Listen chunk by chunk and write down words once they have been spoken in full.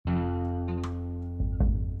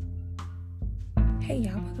Hey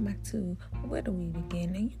y'all, welcome back to Where Do We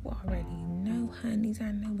Begin? And you already know, honeys,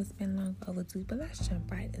 I know it's been long overdue, but let's jump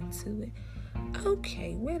right into it.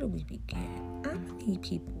 Okay, where do we begin? I'm gonna need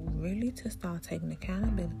people really to start taking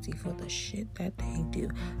accountability for the shit that they do.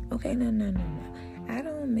 Okay, no. I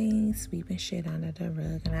don't mean sweeping shit under the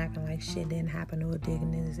rug and acting like shit didn't happen or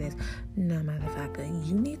didn't exist. No, motherfucker.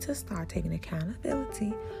 You need to start taking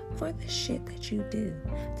accountability for the shit that you do.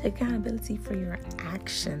 Take accountability for your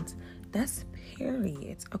actions. That's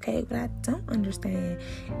periods, okay? What I don't understand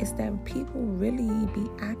is that people really be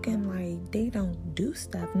acting like they don't do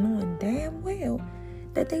stuff, knowing damn well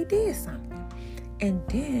that they did something. And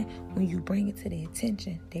then when you bring it to their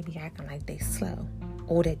attention, they be acting like they slow.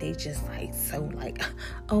 Or that they just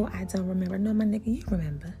oh, I don't remember. No, my nigga, you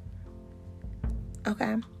remember.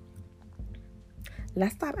 Okay?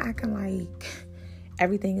 Let's stop acting like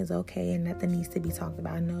everything is okay and nothing needs to be talked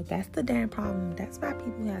about. No, that's the damn problem. That's why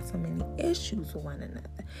people have so many issues with one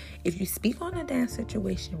another. If you speak on a damn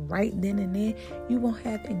situation right then and there, you won't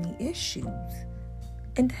have any issues.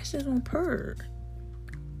 And that's just on purge.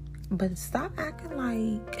 But stop acting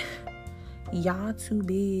like y'all too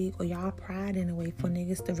big or y'all pride in a way for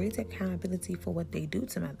niggas to really take accountability for what they do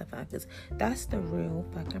to motherfuckers. That's the real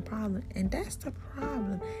fucking problem. And that's the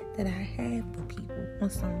problem that I have with people on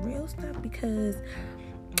some real stuff, because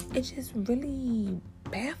it just really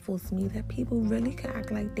baffles me that people really can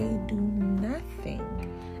act like they do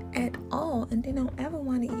nothing at all and they don't ever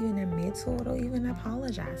want to even admit to it or even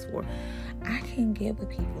apologize for it. I can get with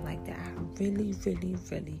people like that. I really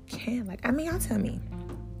can.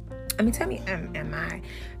 Y'all tell me, am I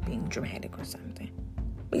being dramatic or something?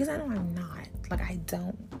 Because I know I'm not. I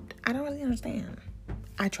don't really understand.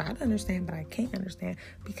 I try to understand, but I can't understand,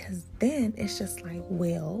 because then it's just like,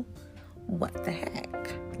 well, what the heck?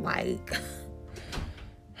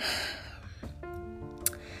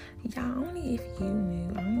 Y'all, only if you knew.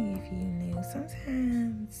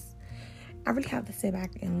 Sometimes I really have to sit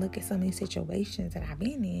back and look at some of these situations that I've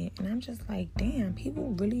been in, and I'm just like, damn,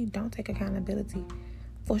 people really don't take accountability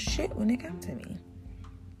for shit when they come to me.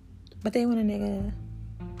 But they want a nigga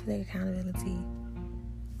to take accountability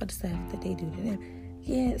for the stuff that they do to them.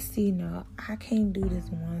 Yeah, see, no, I can't do this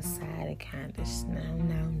one-sided kind of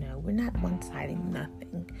no. We're not one-siding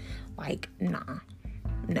nothing. No.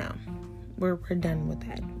 We're done with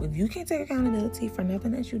that. If you can't take accountability for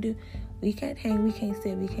nothing that you do, we can't hang, we can't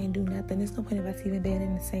sit, we can't do nothing. There's no point of us even being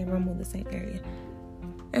in the same room or the same area.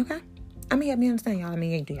 Okay? Help me understand, y'all.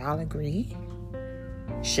 Do y'all agree?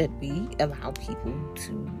 Should we allow people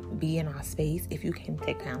to be in our space if you can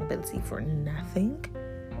take accountability for nothing?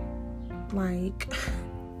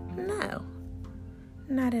 No.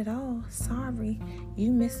 Not at all. Sorry.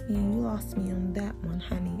 You missed me and you lost me on that one,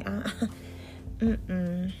 honey.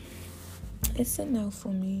 It's a no for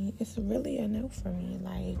me. It's really a no for me.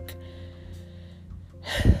 I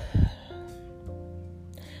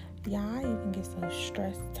even get so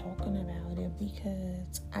stressed talking about it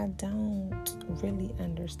because I don't really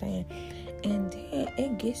understand. And then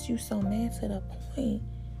it gets you so mad to the point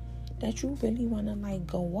that you really want to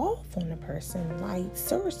go off on a person.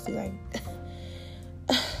 Seriously,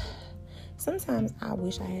 sometimes I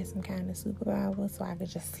wish I had some kind of superpower so I could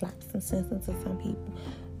just slap some sense into some people.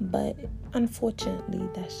 But unfortunately,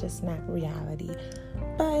 that's just not reality.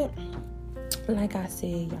 But like I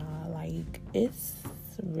said, y'all, it's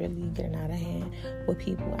really getting out of hand with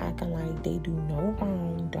people acting like they do no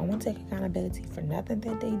wrong, don't want to take accountability for nothing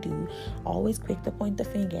that they do, always quick to point the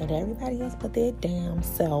finger at everybody else but their damn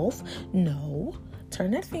self. No,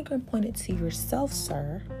 turn that finger and point it to yourself,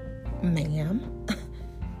 sir, ma'am.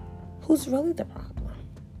 Who's really the problem?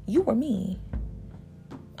 You or me?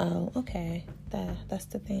 Oh, okay. That's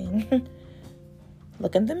the thing.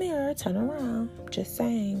 Look in the mirror, turn around. Just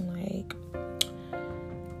saying,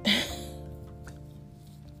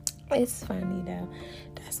 it's funny though.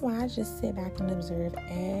 That's why I just sit back and observe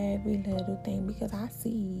every little thing, because I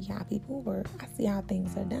see how people work. I see how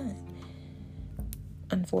things are done.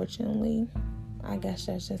 Unfortunately, I guess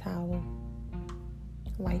that's just how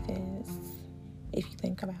life is, if you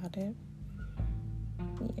think about it.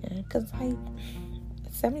 Yeah, because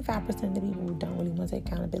 75% of the people don't really want to take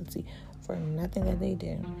accountability for nothing that they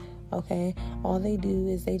do. Okay, all they do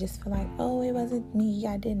is they just feel like, oh, it wasn't me,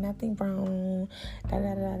 I did nothing wrong,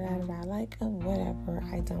 whatever,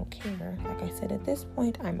 I don't care. Like I said, at this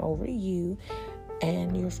point, I'm over you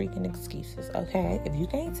and your freaking excuses. Okay, if you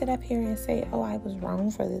can't sit up here and say, oh, I was wrong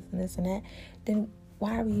for this and this and that, then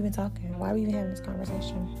why are we even talking? Why are we even having this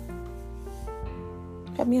conversation?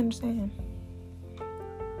 Help me understand.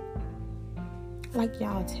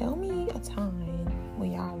 Y'all, tell me a time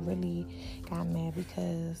when y'all really got mad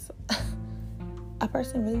because a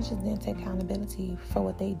person really just didn't take accountability for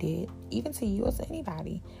what they did, even to you or to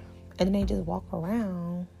anybody. And then they just walk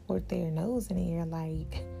around with their nose in the air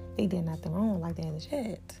like they did nothing wrong, like they're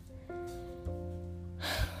legit.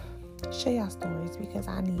 Share y'all stories, because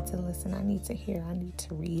I need to listen, I need to hear, I need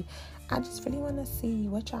to read. I just really want to see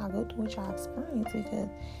what y'all go through, what y'all experience, because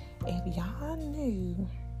if y'all knew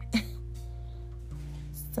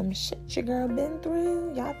some shit your girl been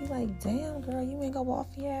through, y'all be like, damn girl, you ain't go off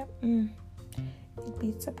yet. You'd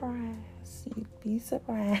be surprised. You'd be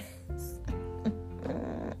surprised.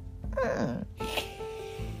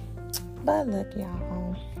 But look,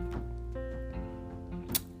 y'all,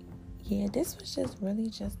 yeah, this was just really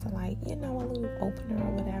just to, like, a little opener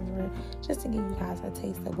or whatever, just to give you guys a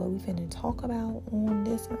taste of what we finna talk about on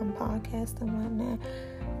this podcast and whatnot.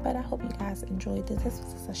 But I hope you guys enjoyed this. This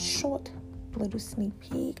was just a short little sneak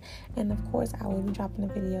peek, and of course I will be dropping a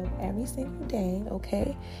video every single day,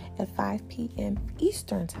 okay, at 5 p.m.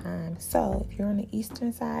 Eastern time. So if you're on the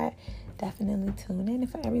Eastern side, definitely tune in.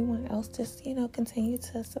 And for everyone else, just continue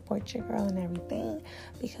to support your girl and everything,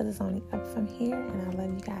 because it's only up from here. And I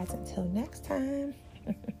love you guys until next time.